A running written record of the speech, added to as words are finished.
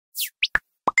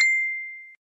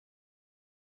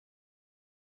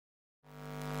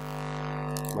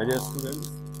My dear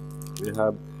students, we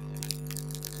have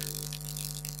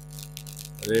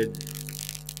read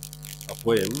a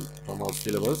poem from our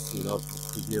syllabus in our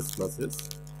previous classes.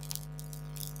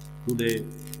 Today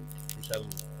we shall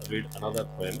read another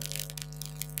poem,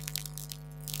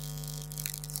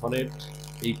 Sonnet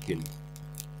 18.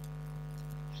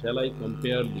 Shall I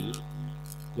compare thee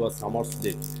to a summer's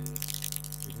day?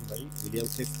 Written by William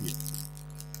Shakespeare.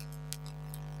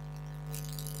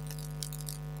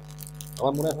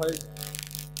 আমার মনে হয়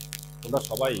তোমরা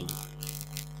সবাই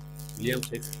William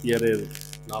শেক্সপিয়ারের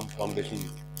নাম কম বেশি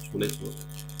শুনেছ।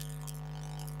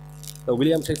 তো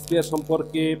William Shakespeare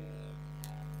সম্পর্কে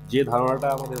যে ধারণাটা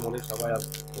আমাদের মনে সবাই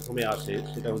প্রথমে আসে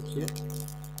সেটা হচ্ছে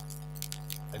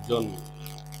একজন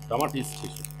ড্রামাটিস্ট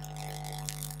হিসেবে।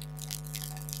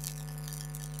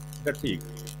 এটা ঠিক,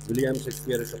 উইলিয়াম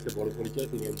শেক্সপিয়ারের সবচেয়ে বড় পরিচয়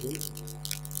তিনি একজন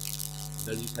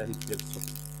ইংরাজি সাহিত্যের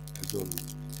একজন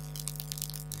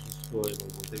এবং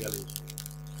বলতে গেলে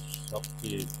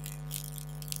সবচেয়ে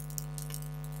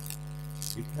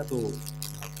বিখ্যাত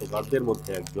নাট্যকারদের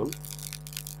মধ্যে একজন।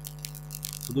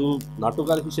 শুধু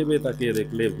নাট্যকার হিসেবে তাকে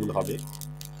দেখলে ভুল হবে,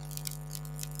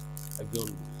 একজন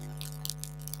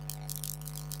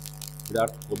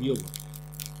বিরাট কবিও।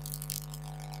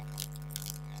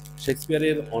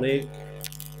 শেক্সপিয়ারের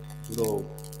অনেকগুলো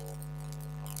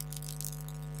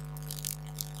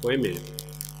পোয়েমে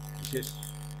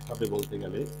বিশেষভাবে বলতে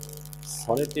গেলে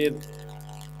সনেটের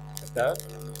একটা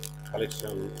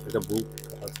কালেকশন, একটা বুক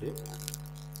আছে।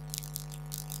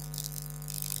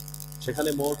 সেখানে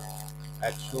মোট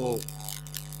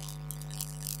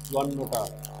 154টা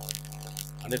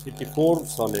 154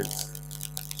 সনেট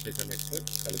সেখানে একটা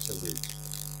কালেকশন রয়েছে।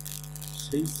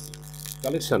 সেই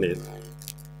কালেকশনের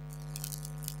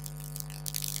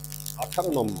 18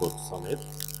 নম্বর সনেট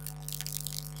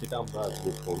সেটা আমরা আজকে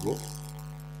পড়ব।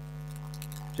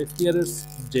 শেক্সপিয়ারের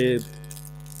যে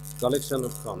কালেকশন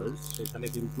অফ সনেট সেখানে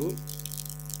কিন্তু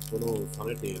কোনো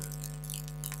সনেটের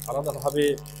আলাদাভাবে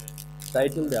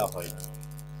টাইটেল দেওয়া হয় না,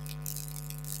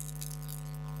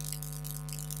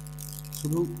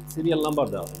 শুধু সিরিয়াল নাম্বার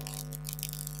দেওয়া হয়।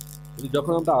 কিন্তু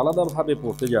যখন আমরা আলাদাভাবে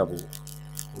পড়তে যাব,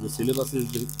 সিলেবাসে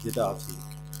যেটা আছে,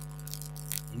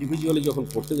 ইন্ডিভিজুয়ালি যখন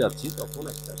পড়তে যাচ্ছি তখন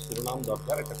একটা শিরোনাম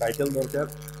দরকার, একটা টাইটেল দরকার।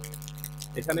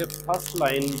 এখানে ফার্স্ট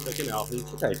লাইনটাকে নেওয়া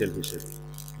হয়েছে টাইটেল হিসেবে।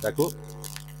 দেখো,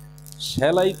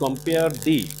 Shall I compare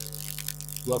thee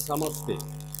to a summer's day?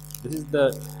 This is the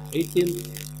 18th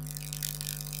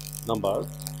number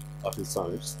of his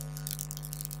sonnets.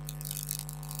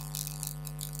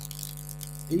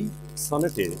 এই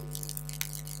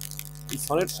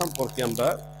সনেট সম্পর্কে আমরা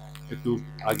একটু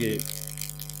আগে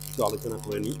আলোচনা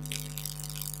করে নিই।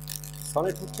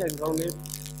 সনেট হচ্ছে এক ধরনের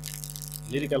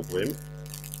লিরিক্যাল পোয়েম।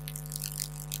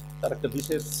 তার একটা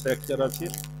বিশেষ স্ট্রাকচার আছে।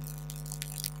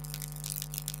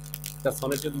 একটা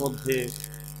সনেটের মধ্যে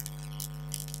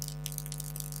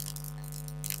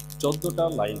 14টা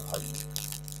লাইন থাকবে,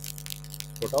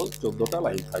 টোটাল 14টা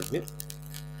লাইন থাকবে।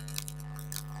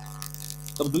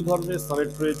 তবে দুই ধরনের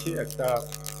সনেট রয়েছে, একটা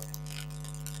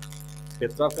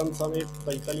পেট্রার্কান সনেট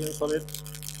বা ইতালিয়ান সনেট,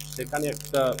 সেখানে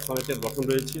একটা সনেটের গঠন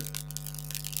রয়েছে।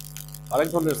 আরেক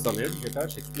ধরনের সনেট যেটা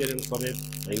শেক্সপিয়ারিয়ান সনেট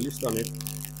বা ইংলিশ সনেট,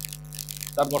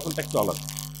 তার গঠনটা একটু আলাদা।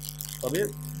 তবে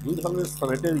দুই ধরনের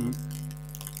সনেটেরই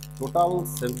টোটাল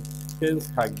সেন্টেন্স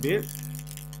থাকবে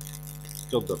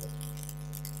 14টা।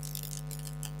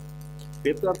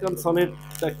 পেট্রার্কান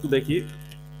সনেটটা একটু দেখি।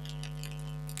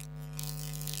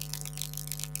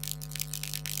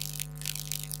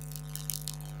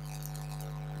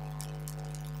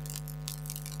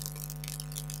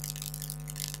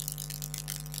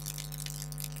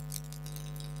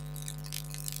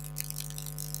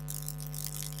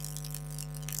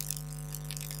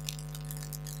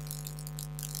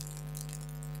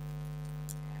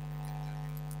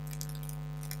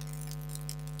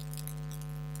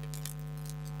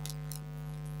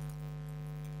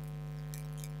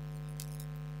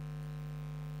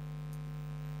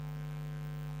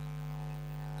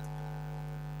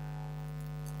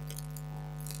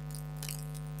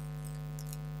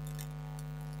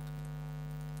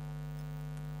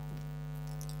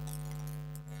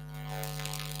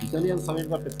 ইতালিয়ান সনেট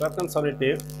বা পেট্রার্কান সনেটে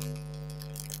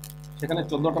সেখানে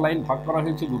 14টা লাইন ভাগ করা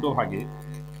হয়েছে দুটো ভাগে।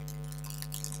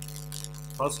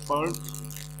 First part,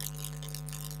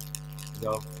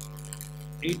 the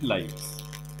 8 lines.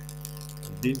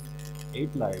 This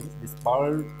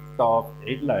part of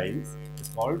 8 lines is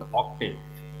called octave,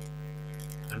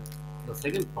 and the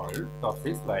second part of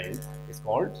 6 lines is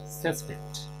called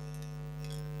sestet.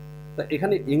 তা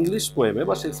এখানে ইংলিশ পোয়েমে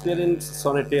বা শেক্সপিয়ারিয়ান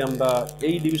সনেটে আমরা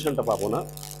এই ডিভিশনটা পাবো না,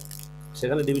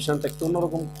 সেখানে ডিভিশনটা একটু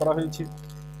অন্যরকম করা হয়েছে।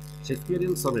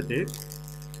 শেক্সপিয়ারিয়ান সনেটে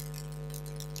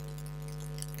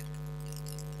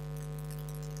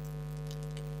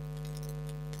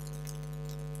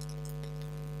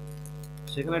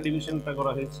সেখানে ডিভিশনটা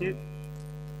করা হয়েছে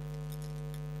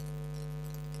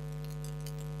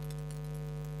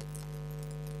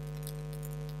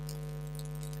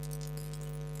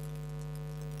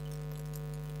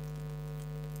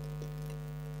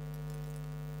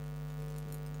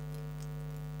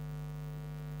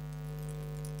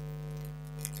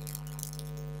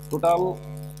টোটাল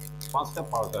 5টা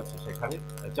পার্ট আছে, সেখানে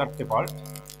 4টে part.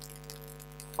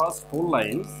 First 4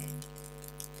 lines,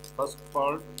 first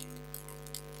part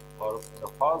or the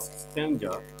first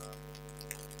stanza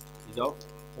is of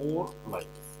 4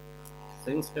 lines.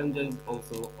 Second stanza is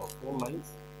also of 4 lines.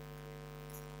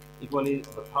 Equally,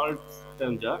 the third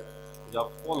stanza is of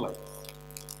 4 lines.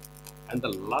 And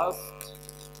the last,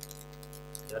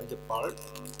 there is a part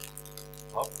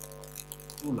of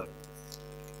 2 lines.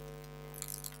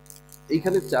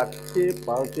 এইখানে 4টে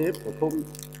পার্টে প্রথম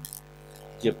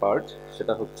যে part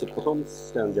সেটা হচ্ছে প্রথম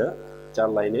স্ট্যান্জা 4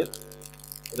 লাইনের,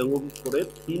 এরকম করে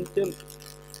 3টে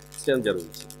স্ট্যান্জা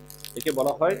রয়েছে। একে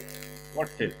বলা হয়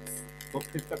কোয়ার্টেট।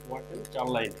 প্রত্যেকটা কোয়ার্টেট 4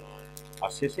 লাইন,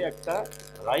 আর শেষে একটা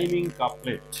রাইমিং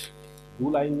কাপলেট, 2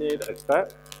 লাইনের একটা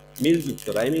মিলযুক্ত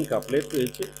রাইমিং কাপলেট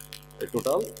রয়েছে।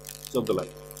 Total 14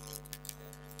 line.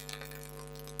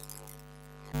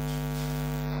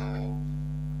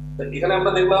 এখানে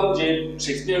আমরা দেখলাম যে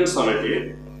শেক্সপিয়ার সনেটে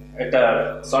একটা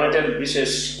সনেটের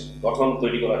বিশেষ গঠন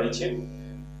তৈরি করা হয়েছে।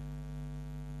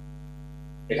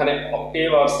 এখানে অক্টেভ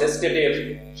আর সেস্টেটের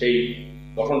সেই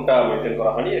গঠনটা মেনটেন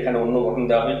করা হয়নি, এখানে অন্য গঠন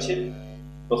দেওয়া হয়েছে।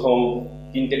 প্রথম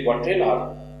 3টে কোয়ার্টেন আর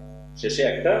শেষে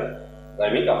একটা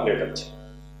রাইমিং কাপলেট আছে।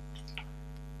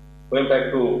 পোয়েমটা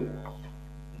একটু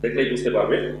দেখলেই বুঝতে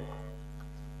পারবে।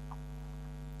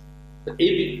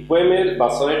 এই পোয়েমের বা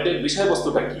সনেটের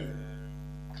বিষয়বস্তুটা কি?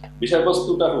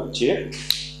 বিষয়বস্তুটা হচ্ছে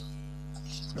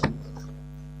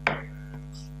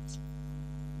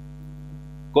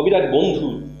কবির এক বন্ধু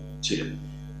ছিলেন,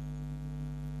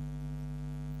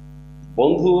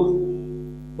 বন্ধুর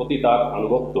প্রতি তার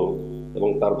আনুগত্য এবং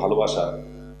তার ভালোবাসা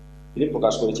তিনি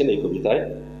প্রকাশ করেছেন এই কবিতায়।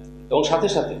 এবং সাথে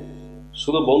সাথে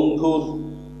শুধু বন্ধুর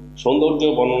সৌন্দর্য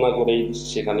বর্ণনা করেই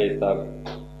সেখানে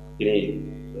তিনি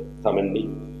থামেননি।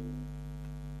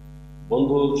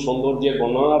 বন্ধুর সৌন্দর্যের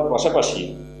বর্ণনার পাশাপাশি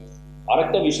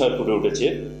আরেকটা বিষয় ফুটে উঠেছে,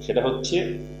 সেটা হচ্ছে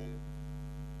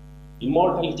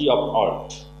ইমর্টালিটি অফ আর্ট,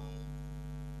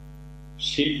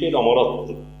 শিল্পের অমরত্ব।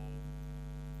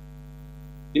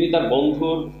 তিনি তার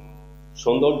বন্ধুর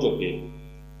সৌন্দর্যকে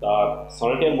তার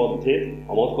সনেটের মধ্যে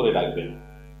অমর করে রাখবেন,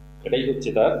 এটাই হচ্ছে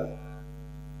তার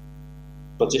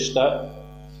প্রচেষ্টা,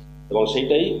 এবং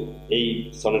সেইটাই এই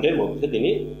সনেটের মধ্যে তিনি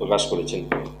প্রকাশ করেছেন।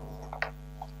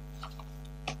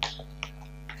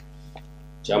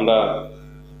 আমরা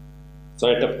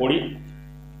সনেটটা পড়ি।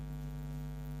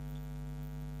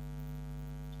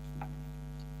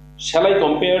 Shall I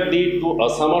compare thee to a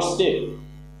summer's day?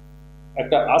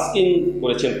 একটা আস্কিং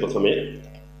করেছেন প্রথমে,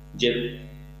 যে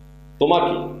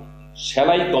তোমাকে shall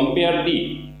I compare thee,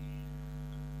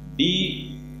 দি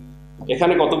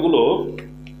এখানে কতগুলো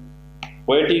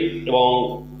পোয়েটিক এবং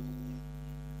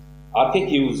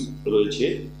আর্কেকিউজ রয়েছে,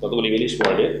 কতগুলো ইংলিশ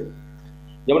ওয়ার্ডে।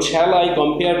 যেমন shall I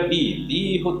compare thee, দি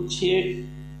হচ্ছে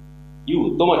ইউ,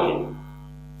 তোমাকে।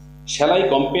 shall I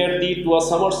compare thee to a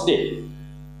summer's day,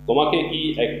 তোমাকে কি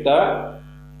একটা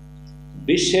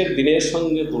গ্রীষ্মের দিনের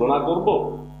সঙ্গে তুলনা করব?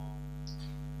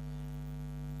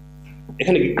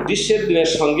 এখানে গ্রীষ্মের দিনের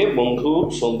সঙ্গে বন্ধুর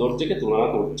সৌন্দর্যকে তুলনা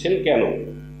করছেন কেন?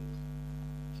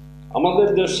 আমাদের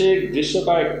দেশে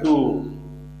গ্রীষ্মটা একটু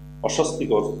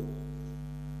অস্বস্তিকর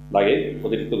লাগে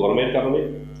অতিরিক্ত গরমের কারণে,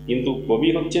 কিন্তু কবি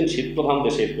হচ্ছেন শীতপ্রধান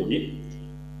দেশের কবি,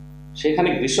 সেখানে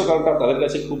গ্রীষ্মকালটা তাদের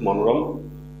কাছে খুব মনোরম,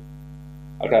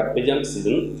 একটা প্লেজেন্ট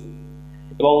সিজন,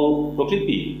 এবং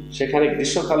প্রকৃতি সেখানে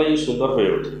গ্রীষ্মকালেই সুন্দর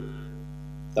হয়ে ওঠে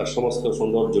তার সমস্ত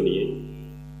সৌন্দর্য নিয়ে।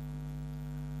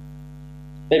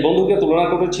 তাই বন্ধুকে তুলনা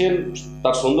করেছেন,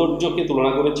 তার সৌন্দর্যকে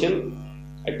তুলনা করেছেন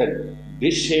একটা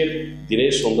গ্রীষ্মের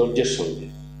দিনের সৌন্দর্যের সঙ্গে।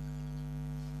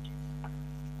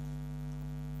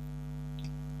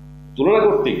 তুলনা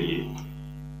করতে গিয়ে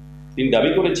তিনি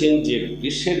দাবি করেছেন যে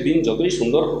গ্রীষ্মের দিন যতই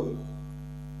সুন্দর হোক,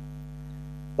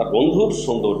 তার বন্ধুর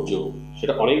সৌন্দর্য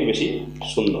সেটা অনেক বেশি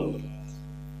সুন্দর।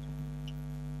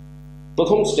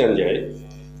 প্রথম স্ট্যান্জায়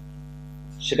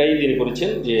সেটাই তিনি করেছেন,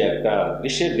 যে একটা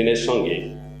গ্রীষ্মের দিনের সঙ্গে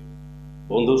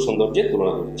বন্ধুর সৌন্দর্যের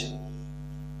তুলনা করেছেন।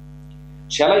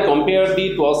 Shall I compare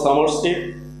thee to a summer's day?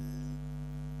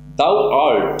 Thou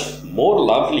art more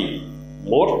lovely,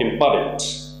 more temperate.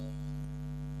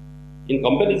 In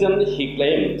comparison,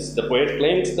 the poet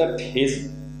claims that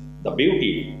the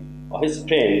beauty of his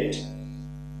friend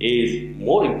is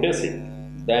more impressive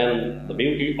than the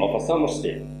beauty of a summer's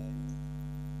day.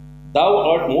 Thou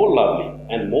art more lovely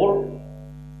and more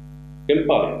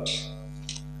temperate.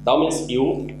 Thou means you,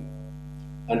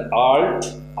 and art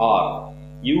are.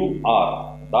 You are.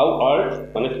 Thou art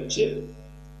মানে হচ্ছে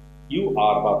you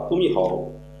are বা তুমি হও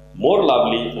more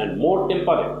lovely and more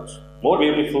temperate, more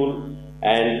beautiful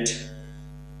and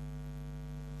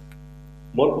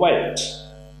more quiet.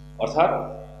 অর্থাৎ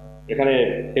এখানে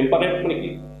temperate মানে কি,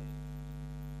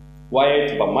 quite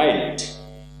বা মাইল্ড,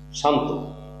 শান্ত।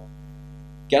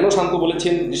 কেন শান্ত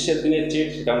বলেছেন গ্রীষ্মের দিনের চেয়ে,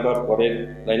 সেটা আমরা পরের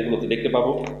লাইনগুলোতে দেখতে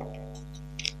পাবো।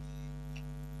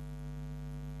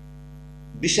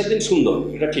 গ্রীষ্মের দিন সুন্দর,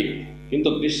 এটা ঠিক, কিন্তু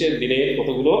গ্রীষ্মের দিনে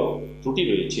কতগুলো ত্রুটি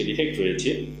রয়েছে, ডিফেক্ট রয়েছে,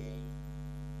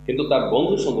 কিন্তু তার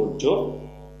বন্ধু সৌন্দর্য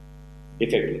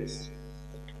ডিফেক্টলেস।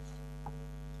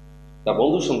 তার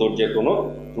বন্ধু সৌন্দর্যের কোনো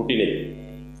ত্রুটি নেই।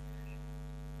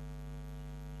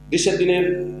 গ্রীষ্মের দিনের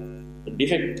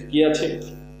ডিফেক্ট কি আছে?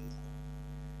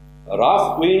 Rough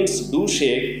winds do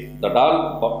shake the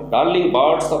darling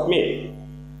birds of May.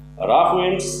 Rough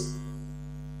winds,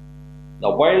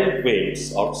 the wild winds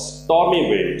or stormy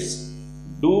winds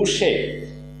do shake.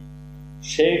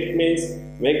 Shake means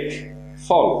make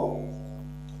fall.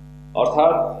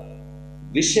 অর্থাৎ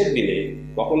গ্রীষ্মের দিনে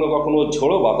কখনো কখনো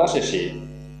ঝোড়ো বাতাস এসে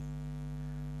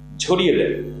ছড়িয়ে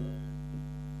দেয়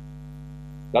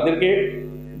তাদেরকে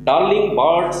darling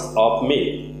birds of May.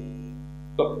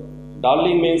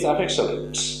 Darling means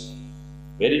affectionate,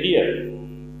 very dear.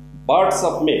 Birds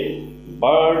of May.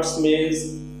 Birds means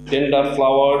tender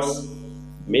flowers.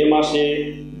 মে মাসে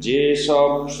যে সব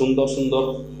সুন্দর সুন্দর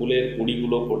ফুলের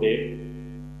কুড়িগুলো ফোটে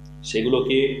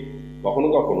সেগুলোকে কখনো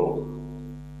কখনো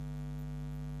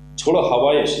ঝোড়ো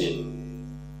হাওয়ায় এসে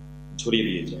ছড়িয়ে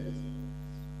দিয়ে যায়।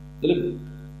 তাহলে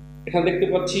এখানে দেখতে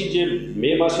পাচ্ছি যে মে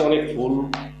মাসে অনেক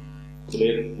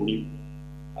ফুলের কুড়ি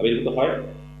আবির্ভূত হয়,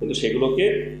 কিন্তু সেগুলোকে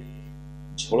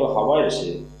ঝোড়ো হাওয়ায় এসে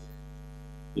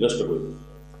বিনষ্ট করে।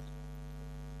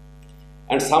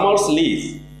 And summer's leaves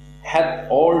hath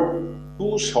all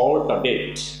too short a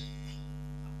date.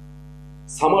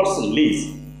 Summer's lease.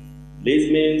 Lease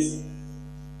means,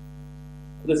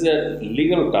 this is a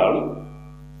legal term,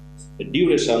 a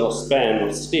duration or span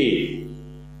or stay.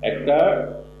 একটা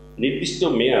নির্দিষ্ট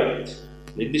মেয়াদ,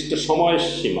 নির্দিষ্ট সময়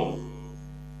সীমা।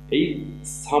 এই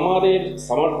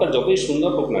সামারটা যতই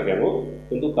সুন্দর হোক না কেন,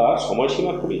 কিন্তু তার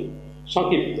সময়সীমা খুবই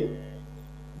সংক্ষিপ্ত।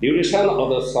 Duration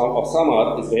of summer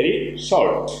is very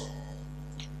short.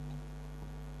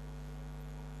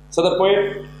 So the poet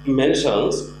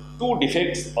mentions two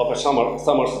defects of a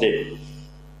summer's day.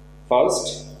 First,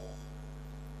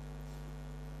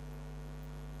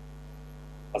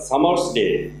 a summer's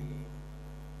day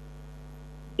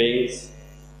brings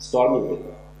stormy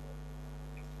weather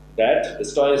that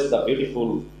destroys the beautiful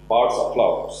parts of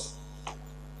flowers.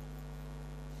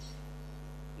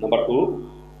 Number two,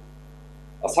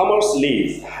 a summer's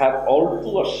leaves have all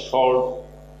too a short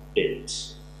date.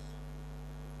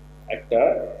 একটা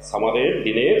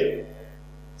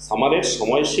সামারের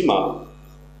সময়সীমা,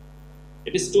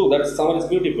 it is true that summer is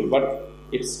beautiful, but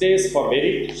it stays for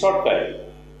very short time.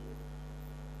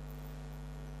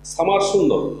 Summer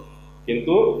সুন্দর,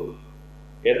 কিন্তু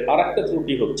এর আর একটা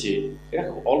ত্রুটি হচ্ছে এটা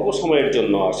খুব অল্প সময়ের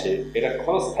জন্য আসে, এটা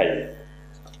ক্ষণস্থায়ী।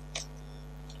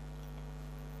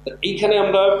 এইখানে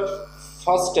আমরা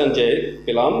ফার্স্ট স্ট্যান্ডে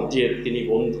পেলাম যে তিনি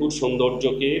বন্ধুর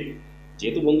সৌন্দর্যকে,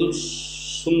 যেহেতু বন্ধু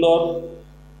সুন্দর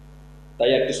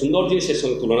তাই একটা সুন্দর জিনিসের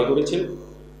সঙ্গে তুলনা করেছেন,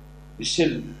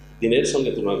 গ্রীষ্মের দিনের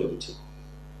সঙ্গে তুলনা করেছেন,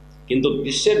 কিন্তু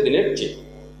গ্রীষ্মের দিনের চেয়ে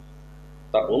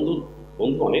তার বন্ধু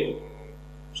অনেক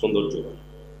সৌন্দর্য,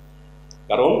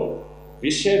 কারণ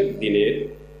গ্রীষ্মের দিনের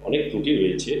অনেক ত্রুটি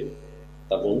রয়েছে,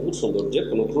 তার বন্ধুর সৌন্দর্যের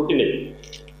কোনো ত্রুটি নেই।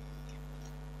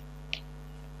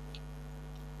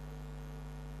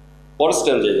 পরের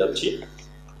স্ট্যান্ডে যাচ্ছি।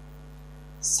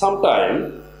 Sometime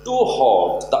too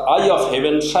hot the eye of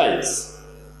heaven shines.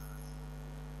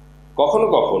 কখনো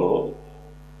কখনো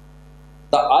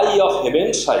the eye of heaven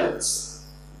shines.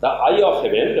 The eye of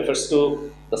heaven refers to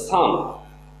the sun.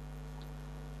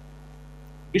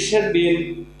 গ্রীষ্মের দিন,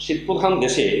 শীতপ্রধান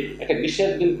দেশে একটা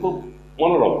গ্রীষ্মের দিন খুব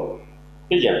মনোরম,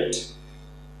 প্লেজেন্ট,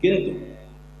 কিন্তু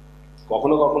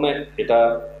কখনো কখনো এটা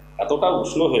এতটা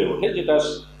উষ্ণ হয়ে ওঠে যেটা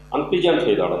আনপ্লেজেন্ট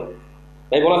হয়ে দাঁড়ায়।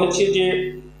 তাই বলা হচ্ছে যে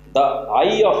দ্য আই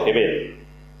অফ হেভেন,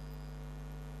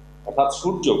 অর্থাৎ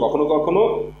সূর্য কখনো কখনো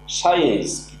শাইন্স,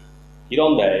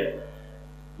 কিরণ দেয়,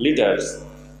 গ্লিটার্স,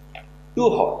 টু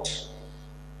হট,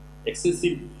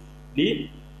 এক্সেসিভলি,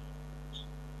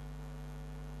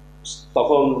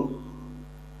 তখন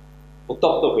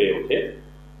উত্তপ্ত হয়ে ওঠে,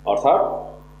 অর্থাৎ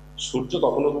সূর্য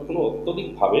কখনো কখনো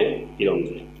অত্যধিকভাবে কিরণ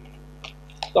দেয়।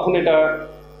 তখন এটা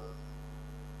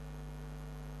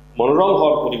মনোরম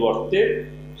হওয়ার পরিবর্তে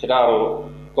সেটা আরো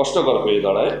কষ্টকর হয়ে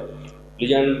দাঁড়ায়,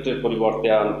 প্লেজেন্টের পরিবর্তে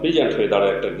আনপ্লেজেন্ট হয়ে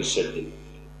দাঁড়ায় একটা গ্রীষ্মের দিন।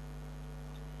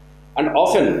 and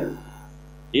often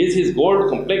is his gold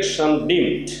complexion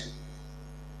dimmed.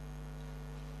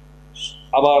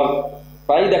 আবার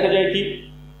প্রায় দেখা যায় কি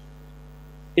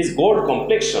his gold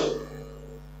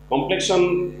complexion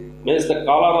means the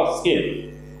color of skin.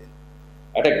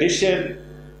 একটা গ্রীষ্মের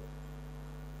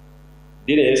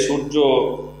দিনে সূর্য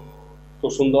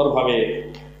খুব সুন্দরভাবে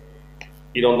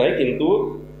কিরণ দেয়, কিন্তু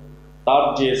তার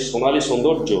যে সোনালী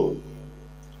সৌন্দর্য,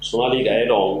 সোনালী গায়ের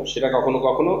রং, সেটা কখনো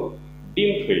কখনো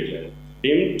ডিমড হয়ে যায়।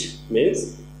 Deemed means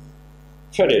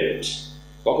faded.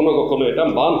 কখনো কখনো এটা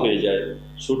ম্লান হয়ে যায়।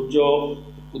 সূর্য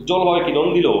উজ্জ্বলভাবে কিরণ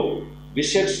দিলেও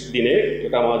গ্রীষ্মের দিনে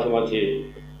এটা মাঝে মাঝে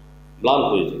ম্লান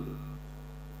হয়ে যায়।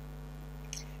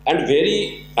 And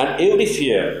every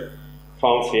fair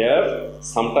from fair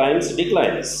sometimes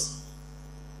declines.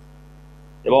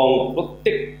 এবং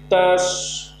প্রত্যেকটা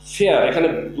ফেয়ার, এখানে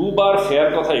দুবার ফেয়ার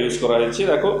কথা ইউজ করা হয়েছে।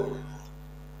 দেখো,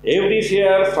 এভরি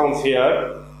ফেয়ার ফ্রম ফেয়ার,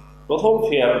 প্রথম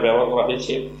ফেয়ার ব্যবহার করা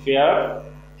হয়েছে ফেয়ার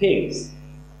থিংস,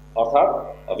 অর্থাৎ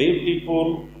বিউটিফুল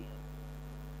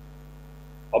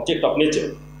অবজেক্ট অফ নেচার,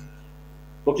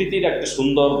 প্রকৃতির একটা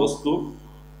সুন্দর বস্তু।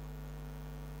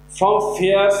 From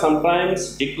fair sometimes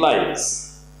declines.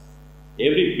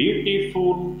 Every beautiful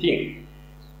thing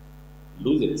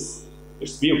loses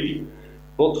its beauty.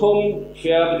 প্রথম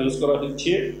ফেয়ার ইউজ করা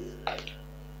হচ্ছে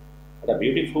একটা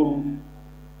বিউটিফুল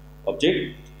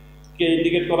অবজেক্টকে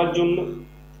ইন্ডিকেট করার জন্য,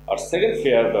 আর সেকেন্ড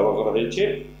ফেয়ার ব্যবহার করা হয়েছে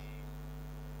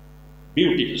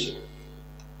বিউটি হিসেবে।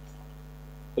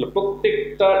 তাহলে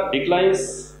প্রত্যেকটা ডিক্লাইন্স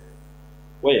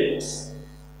ওয়েজ,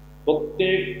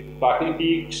 প্রত্যেক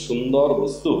প্রাকৃতিক সুন্দর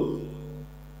বস্তু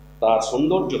তার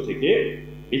সৌন্দর্য থেকে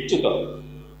বিচ্যুত হয়,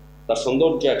 তার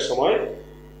সৌন্দর্য এক সময়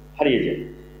হারিয়ে যায়।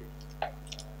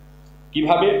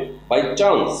 কিভাবে? By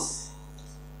chance.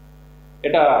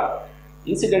 এটা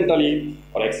ইনসিডেন্টালি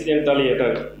আর অ্যাক্সিডেন্টালি এটা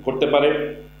ঘটতে পারে।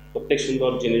 প্রত্যেক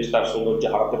সুন্দর জিনিস তার সৌন্দর্য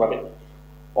হারাতে পারে।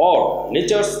 Or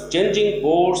nature's changing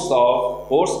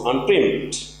course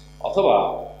untrimmed, অথবা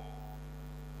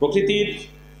প্রকৃতির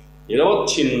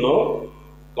নিরবচ্ছিন্ন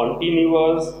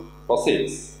continuous process.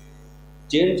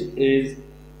 Change is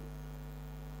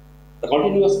the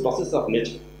continuous process of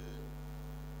nature.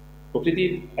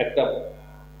 প্রকৃতির একটা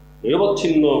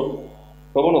নিরবচ্ছিন্ন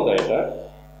প্রবণতা, এটা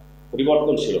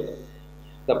পরিবর্তনশীলতা।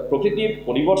 তা প্রকৃতির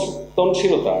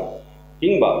পরিবর্তনশীলতা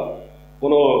কিংবা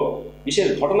কোনো বিশেষ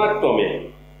ঘটনাক্রমে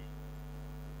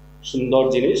সুন্দর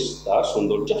জিনিস তার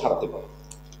সৌন্দর্য হারাতে পারে।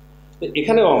 তো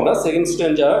এখানেও আমরা সেকেন্ড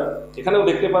স্ট্যাঞ্জা এখানেও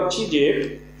দেখতে পাচ্ছি যে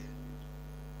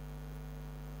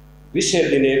গ্রীষ্মের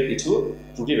দিনের কিছু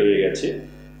ত্রুটি রয়ে গেছে,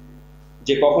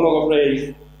 যে কখনো কখনো এই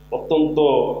অত্যন্ত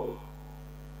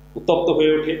উত্তপ্ত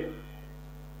হয়ে ওঠে,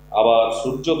 আবার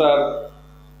সূর্য তার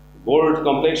গোল্ড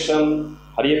কমপ্লেকশন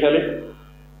হারিয়ে ফেলে,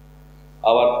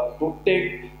 আবার প্রত্যেক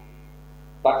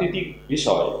প্রাকৃতিক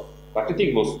বিষয়, প্রাকৃতিক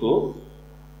বস্তু,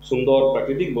 সুন্দর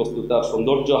প্রাকৃতিক বস্তু তার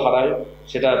সৌন্দর্য হারায়।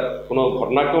 সেটা কোনো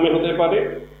ঘটনাক্রমে হতে পারে,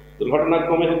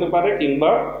 দুর্ঘটনাক্রমে হতে পারে,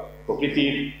 কিংবা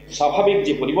প্রকৃতির স্বাভাবিক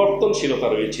যে পরিবর্তনশীলতা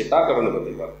রয়েছে তার কারণে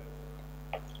হতে পারে।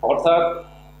 অর্থাৎ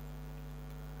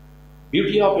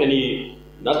beauty of any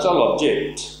natural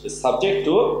object is subject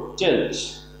to change.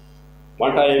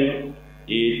 One time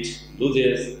it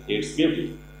loses its beauty,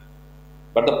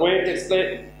 but the poet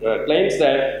claims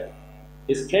that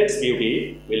his friend's beauty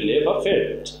will never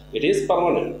fade. It is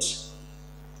permanent.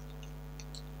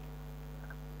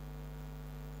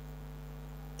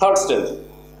 Third stanza.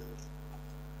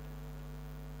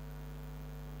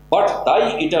 But thy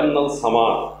eternal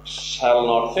summer shall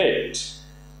not fade.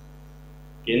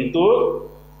 Kintu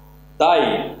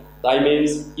thy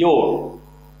means your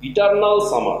eternal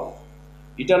summer.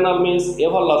 Eternal means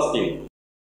everlasting,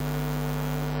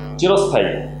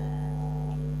 চিরস্থায়ী।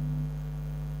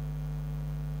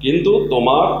 কিন্তু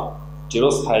তোমার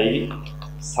চিরস্থায়ী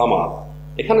summer.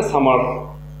 এখানে summer,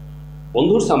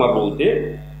 বন্ধুর summer বলতে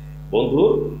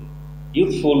বন্ধুর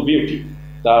youthful beauty,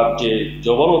 তার যে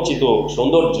যৌবনোচিত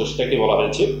সৌন্দর্য, সেটাকে বলা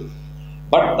হয়েছে।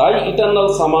 বাট দাই eternal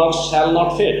summer shall not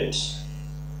fade,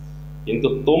 কিন্তু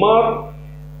তোমার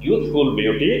ইউথফুল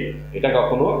বিউটি এটা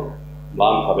কখনো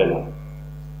ম্লান হবে না।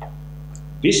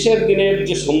 গ্রীষ্মের দিনের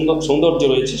যে সৌন্দর্য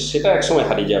রয়েছে সেটা একসময়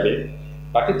হারিয়ে যাবে,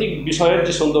 প্রাকৃতিক বিষয়ের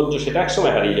যে সৌন্দর্য সেটা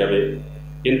একসময় হারিয়ে যাবে,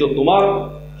 কিন্তু তোমার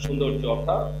সৌন্দর্য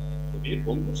অর্থাৎ তুমি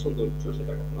বন্ধুর সৌন্দর্য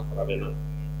সেটা কখনো হারাবে না।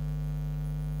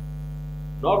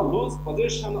 Nor lose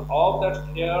possession of that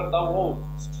fair thou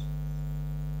owest.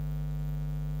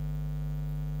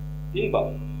 কিংবা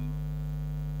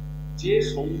যে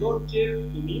সৌন্দর্যের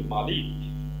তুমি মালিক,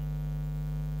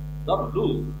 not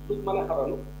lose মানে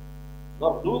হারানো,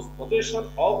 nor lose possession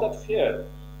of that fair,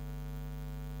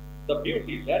 the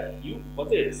beauty that you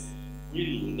possess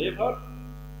will never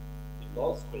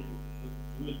lost by you.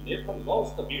 You will never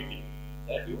lose the beauty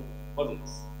that you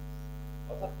possess.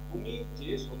 অর্থাৎ তুমি যে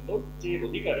সৌন্দর্যের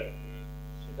অধিকারী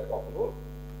সেটা কখনো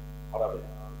হারাবে না।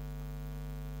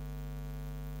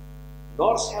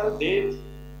 Nor shall death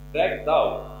drag thou,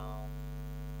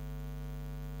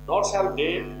 nor shall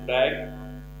death drag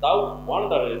thou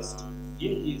wanderest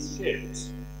in his shades.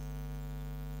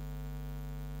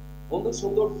 বন্ধু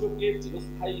সৌন্দর্যকে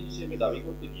চিরস্থায়ী হিসেবে দাবি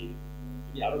করতে গিয়ে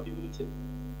তিনি আরো কি বলেছেন,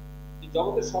 যে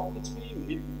জগতের সবকিছুই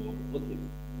মৃত্যুর অধীন।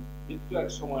 মৃত্যু এক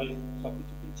সময়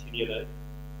সবকিছুকে ছিনিয়ে নেয়,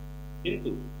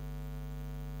 কিন্তু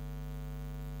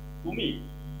তুমি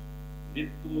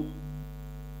মৃত্যু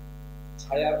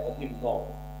ছায়ার অধীন নও,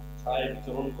 ছায়ায়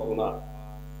বিচরণ করো না।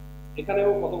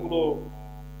 এখানেও কতগুলো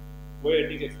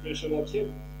পোয়েটিক এক্সপ্রেশন আছে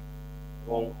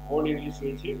এবং ওল্ড ইংলিশ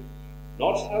রয়েছে।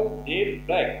 Not shall death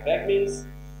drag, drag means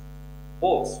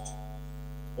post,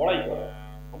 বড়াই করা,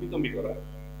 অবিতম্বি করা।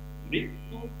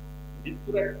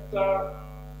 মৃত্যুর একটা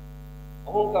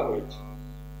অহংকার রয়েছে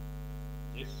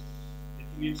যে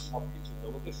পৃথিবীর সবকিছু,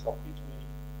 জগতের সবকিছুই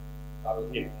তার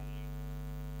অধীন,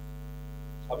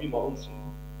 সবই মরণশীল।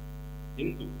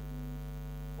 কিন্তু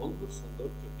বন্ধুর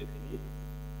সৌন্দর্যকে তিনি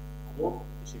অমর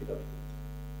হিসেবে দাবি করেছেন।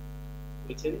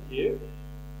 বলেছেন যে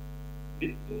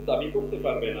মৃত্যু দাবি করতে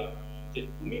পারবে না যে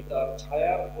তুমি তার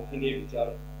ছায়ার অধীনে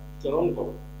বিচরণ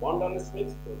করো। Wanderless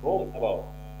means to roam about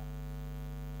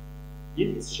in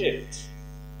his shade,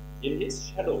 in his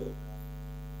shadow.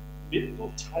 মৃত্যুর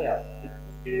ছায়া,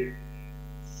 মৃত্যুকে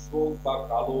শোক বা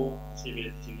কালো হিসেবে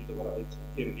চিহ্নিত করা হয়েছে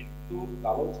যে মৃত্যুর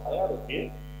কালো ছায়ার অধীন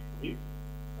তুমি,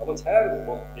 কালো ছায়ার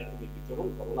মধ্যে তুমি বিচরণ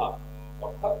করো না।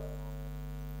 অর্থাৎ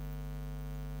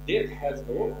death has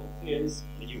no influence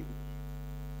in you.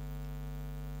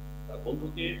 তার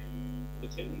বন্ধুকে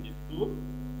বলেছেন মৃত্যুর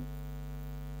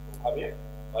প্রভাবে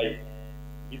ভাই,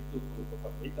 মৃত্যুর কোনো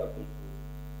প্রভাব নেই তার বন্ধু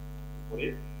উপরে,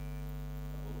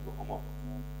 বন্ধু অমর।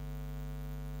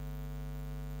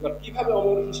 এবার কিভাবে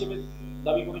অমর হিসেবে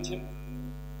দাবি করেছেন?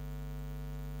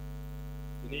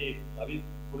 তিনি দাবি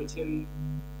করেছেন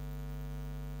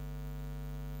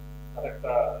তার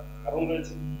একটা কারণ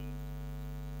রয়েছে।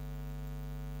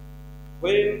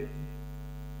 When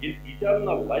in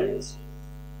eternal lines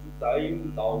to time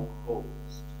thou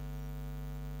goest,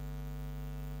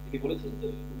 তিনি বলেছেন যে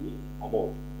তুমি অমর,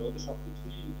 জগতের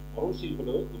সবকিছুই মরণশীল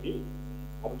হলেও তুমি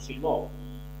মরণশীল নও,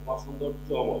 তোমার সৌন্দর্য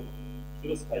অমর,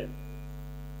 চিরস্থায়ী।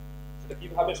 সেটা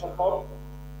কিভাবে সম্ভব?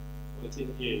 বলেছেন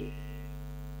যে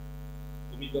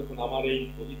তুমি যখন আমার এই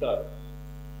কবিতার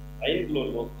লাইনগুলোর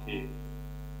মধ্যে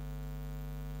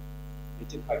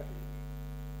বেঁচে থাকবে,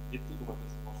 মৃত্যু তোমাকে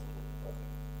স্পর্শ করতে পারবে।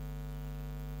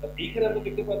 এইখানে আমরা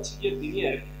দেখতে পাচ্ছি যে তিনি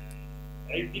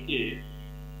একদিকে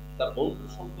তার বন্ধু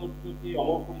সৌন্দর্যকে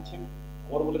অমর করেছেন,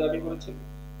 অমর বলে দাবি করেছেন,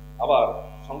 আবার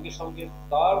সঙ্গে সঙ্গে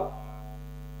তার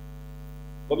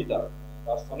কবিতা,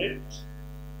 তার সনেট,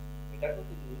 এটাকেও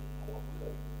তিনি অমর বলে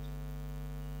দাবি করেছেন।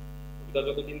 কবিতা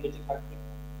যতদিন বেঁচে থাকবে,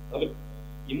 তাহলে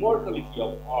ইমর্টালিটি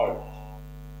অফ আর্ট,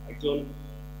 একজন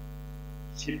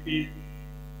শিল্পীর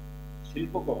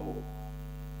শিল্পকর্ম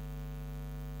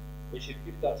ওই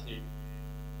শিল্পীর কাছে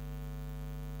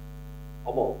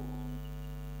অমর,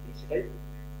 তিনি সেটাই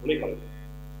মনে করেন।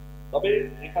 তবে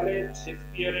এখানে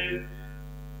শেক্সপিয়ারের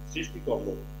সৃষ্টিকর্ম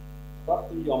তার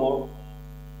তিনি অমর,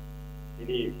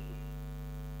 তিনি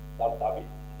তার দাবি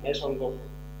ন্যায়সঙ্গত।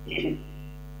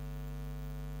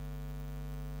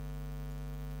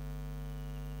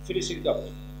 ফিনিশিং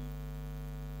চাপ্টার,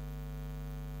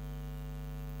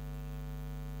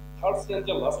 থার্ড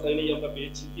স্ট্যান্জার লাস্ট লাইনেই আমরা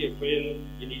পেয়েছি যে when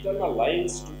in eternal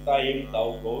lines to time thou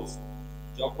goest,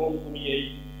 যখন তুমি এই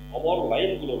অমর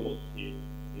লাইনগুলোর মধ্যে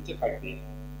বেঁচে থাকবে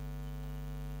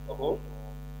তখন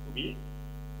তুমি,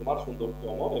 তোমার সৌন্দর্য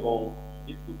অমর এবং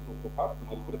মৃত্যুর প্রভাব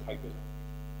তোমার উপরে থাকবে না।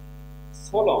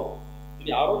 So long,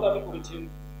 তিনি আরো দাবি করেছেন,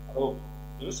 আরো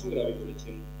জোরের সঙ্গে দাবি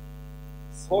করেছেন,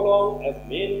 so long as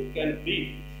men can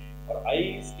breathe or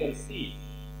eyes can see,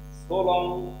 so long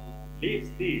lives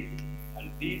this and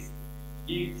this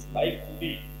gives life to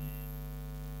be.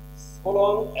 So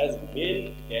long as men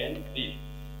can breathe,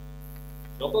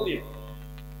 যতদিন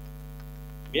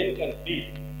men can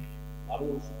breathe,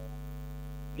 মানুষ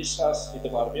নিঃশ্বাস নিতে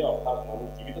পারবে, অর্থাৎ মানুষ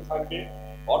জীবিত থাকবে,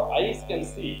 or eyes can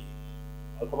see,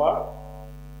 অথবা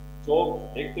চোখ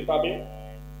দেখতে পাবে,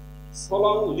 so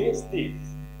long lives this,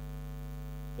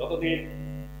 যতদিন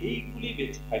এইগুলি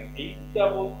বেঁচে থাকবে। এইটা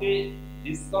বলতে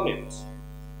this sonnet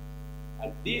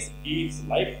and this gives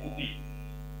life to thee,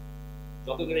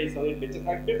 যতদিন এই সনেট বেঁচে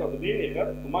থাকবে ততদিন এটা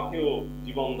তোমাকেও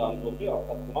জীবন দান করবে,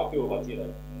 অর্থাৎ তোমাকেও বাঁচিয়ে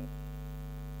রাখবে।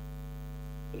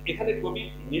 এখানে কবি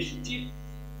নিশ্চিত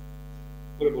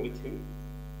করে বলেছেন,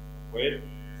 poet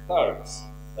asserts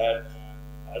that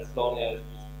as long as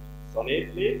sonnet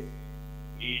lives,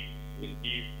 it will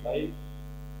give life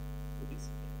to this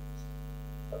sonnet.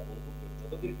 তার বন্ধুকে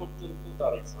যতদিন পর্যন্ত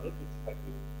তার এই সনেট বেঁচে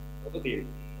থাকবে ততদিন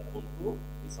তার বন্ধু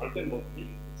এই সনেটের মধ্যেই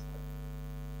বেঁচে থাকবে।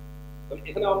 তাহলে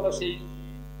এখানে আমরা সেই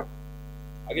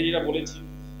আগে যেটা বলেছি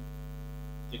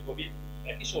যে কবি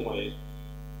একই সময়ে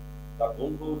তার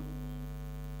বন্ধুর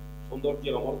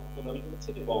সৌন্দর্যের অমরত্ব দাবি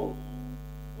করেছেন এবং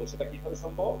সেটা কিভাবে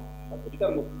সম্ভব তার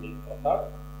কবিতার মধ্যে অর্থাৎ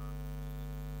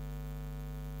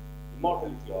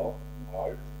ইমর্টালিটি অফ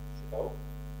আর্ট সেটাও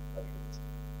দাবি করেছেন।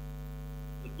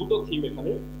 দুটো থিম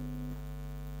এখানে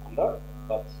আমরা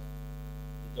পাচ্ছি।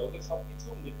 জগতের সবকিছু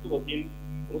মৃত্যুর অধীন,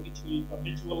 কোনো কিছুই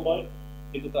পারপেচুয়াল নয়,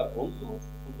 কিন্তু তার বন্ধু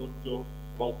সৌন্দর্য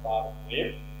এবং তার প্রেম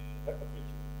এটা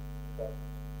পারপেচুয়াল, এটা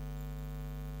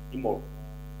ইমর্টাল।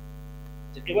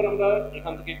 এবার আমরা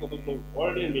এখান থেকে কতগুলো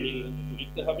ওয়ার্ডের মিনিং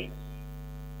লিখতে হবে,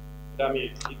 এটা আমি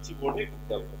লিখছি বোর্ডে,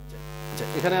 খেয়াল করছি। আচ্ছা,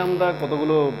 এখানে আমরা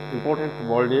কতগুলো ইম্পর্টেন্ট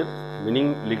ওয়ার্ডের মিনিং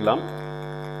লিখলাম।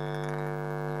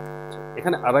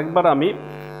 এখানে আরেকবার আমি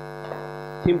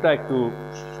থিমটা একটু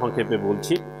সংক্ষেপে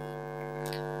বলছি।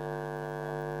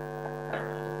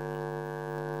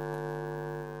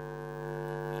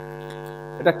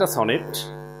 এটা একটা সনেট,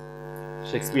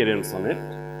 শেক্সপিয়ারিয়ান সনেট।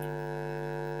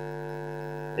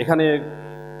 এখানে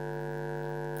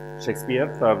শেক্সপিয়ার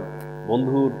তার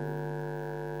বন্ধুর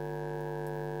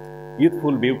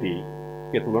ইউথফুল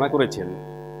বিউটিকে তুলনা করেছেন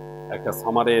একটা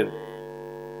সামারের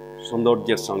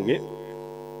সৌন্দর্যের সঙ্গে,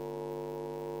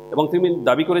 এবং তিনি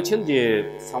দাবি করেছেন যে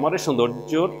সামারের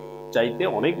সৌন্দর্যর চাইতে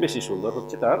অনেক বেশি সুন্দর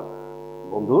হচ্ছে তার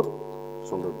বন্ধুর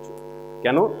সৌন্দর্য।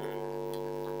 কেন?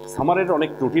 সামারের অনেক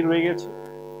ত্রুটি রয়ে গেছে,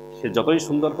 সে যতই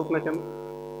সুন্দর হোক না কেন,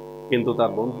 কিন্তু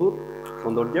তার বন্ধুর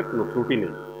সৌন্দর্যের কোনো ত্রুটি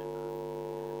নেই।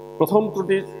 প্রথম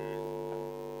ত্রুটি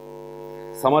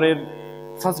সামারের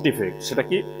ফার্স্ট ডিফেক্ট, সেটা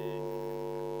কি?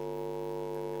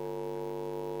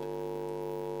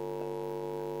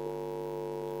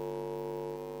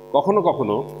 কখনো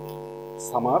কখনো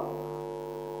সামার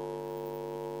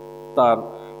তার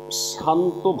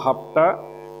শান্ত ভাবটা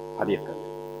হারিয়ে ফেলে,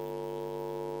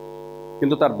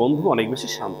 কিন্তু তার বন্ধু অনেক বেশি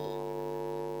শান্ত,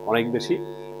 অনেক বেশি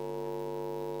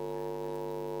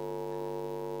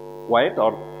কোয়েট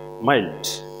অর মাইল্ড।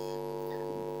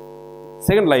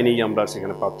 সেকেন্ড লাইনেই আমরা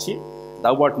সেখানে পাচ্ছি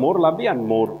thou art more lovely and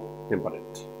more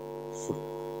temperate,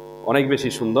 অনেক বেশি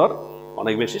সুন্দর,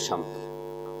 অনেক বেশি শান্ত।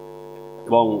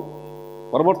 এবং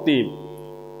পরবর্তী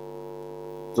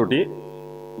ত্রুটি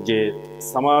যে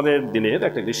সামারের দিনের,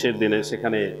 একটা গ্রীষ্মের দিনে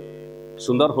সেখানে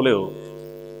সুন্দর হলেও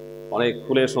অনেক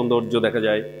ফুলের সৌন্দর্য দেখা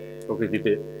যায়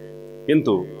প্রকৃতিতে,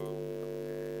 কিন্তু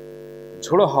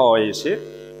ঝোড়ো হাওয়ায় এসে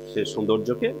সে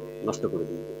সৌন্দর্যকে নষ্ট করে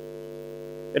দিল।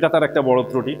 এটা তার একটা বড়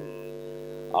ত্রুটি।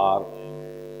 আর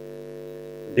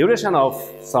duration of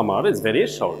summer is very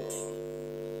short,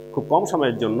 খুব কম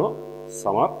সময়ের জন্য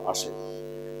সামার আসে,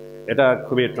 এটা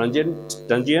খুবই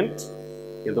ট্রানজিয়েন্ট,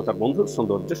 কিন্তু তার বন্ধুর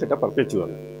সৌন্দর্য সেটা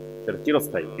পারপেচুয়াল, সেটা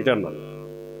চিরস্থায়ী, ইটারনাল।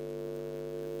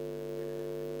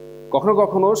 কখনো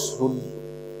কখনো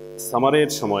সামারের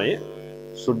সময়ে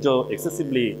সূর্য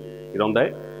এক্সেসিভলি কিরণ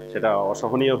দেয়, সেটা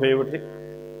অসহনীয় হয়ে ওঠে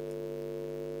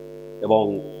এবং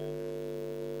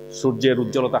সূর্যের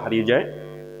উজ্জ্বলতা হারিয়ে যায়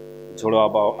ঝোড়ো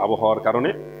আবহাওয়ার কারণে।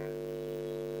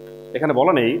 এখানে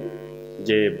বলা নেই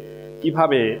যে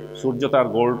কিভাবে সূর্য তার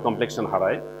গোল্ড কমপ্লেকশন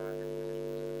হারায়,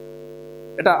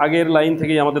 এটা আগের লাইন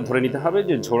থেকেই আমাদের ধরে নিতে হবে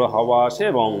যে ঝোড়ো হাওয়া আসে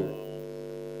এবং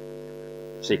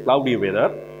সেই ক্লাউডি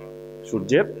ওয়েদার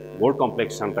সূর্যের গোল্ড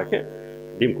কমপ্লেকশনটাকে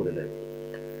ডিম করে দেয়,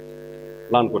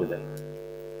 ম্লান করে দেয়।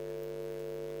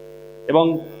 এবং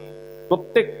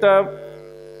প্রত্যেকটা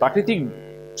প্রাকৃতিক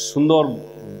সুন্দর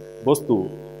বস্তু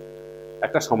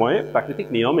একটা সময়ে প্রাকৃতিক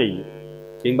নিয়মেই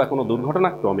কিংবা কোনো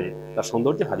দুর্ঘটনাক্রমে তার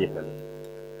সৌন্দর্য হারিয়ে ফেলে।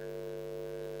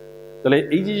 তাহলে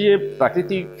এই যে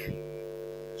প্রাকৃতিক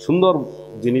সুন্দর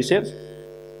জিনিসের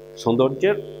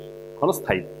সৌন্দর্যের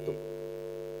ক্ষণস্থায়িত্ব,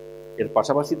 এর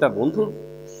পাশাপাশি তার বন্ধুর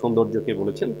সৌন্দর্যকে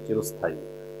বলেছেন চিরস্থায়ী।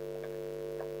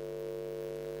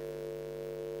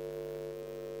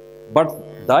 বাট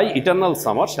দাই eternal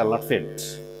summer shall not fade,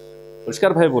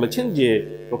 পরিষ্কারভাবে বলেছেন যে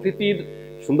প্রকৃতির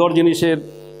সুন্দর জিনিসের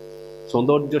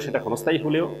সৌন্দর্য সেটা ক্ষণস্থায়ী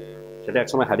হলেও, সেটা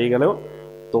একসময় হারিয়ে গেলেও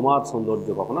তোমার সৌন্দর্য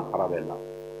কখনো হারাবে না।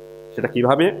 সেটা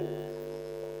কিভাবে?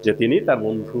 যে তিনি তার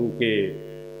বন্ধুকে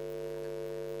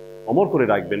অমর করে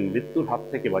রাখবেন, মৃত্যুর হাত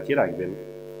থেকে বাঁচিয়ে রাখবেন।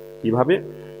 কিভাবে?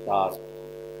 তার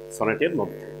সনেটের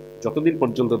মধ্যে, যতদিন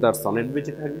পর্যন্ত তার সনেট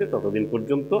বেঁচে থাকবে ততদিন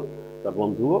পর্যন্ত তার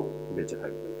বন্ধুও বেঁচে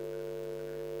থাকবে।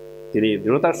 তিনি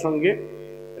দৃঢ়তার সঙ্গে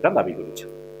এটা দাবি করেছেন।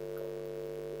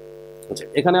 আচ্ছা,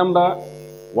 এখানে আমরা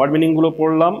ওয়ার্ড মিনিংগুলো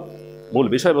পড়লাম, মূল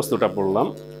বিষয়বস্তুটা পড়লাম।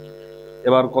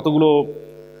 এবার কতগুলো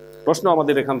প্রশ্ন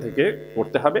আমাদের এখান থেকে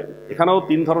করতে হবে। এখানেও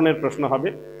 3 ধরনের প্রশ্ন হবে,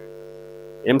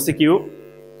 এমসিকিউ,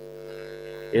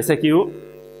 এসএকিউ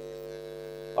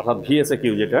অর্থাৎ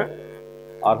ভিএসএকিউ যেটা,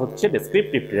 আর হচ্ছে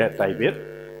ডেসক্রিপটিভ টাইপের।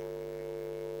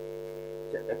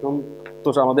 এখন তো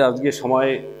আমাদের আজকে সময়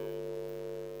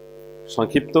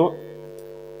সংক্ষিপ্ত,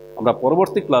 আমরা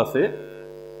পরবর্তী ক্লাসে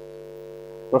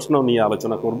প্রশ্ন নিয়ে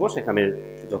আলোচনা করব, সেখানে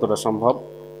যতটা সম্ভব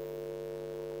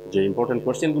যে ইম্পর্টেন্ট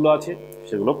কোয়েশ্চেনগুলো আছে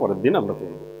সেগুলো পরের দিন আমরা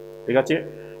পড়ব, ঠিক আছে?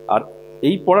 আর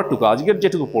এই পড়াটুকু আজকের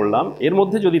যেটুকু পড়লাম এর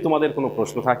মধ্যে যদি তোমাদের কোনো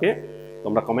প্রশ্ন থাকে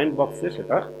তোমরা কমেন্ট বক্সে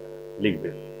সেটা লিখবে,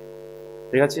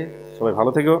 ঠিক আছে? সবাই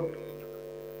ভালো থেকো,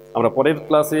 আমরা পরের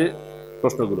ক্লাসে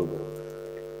প্রশ্নগুলো করব।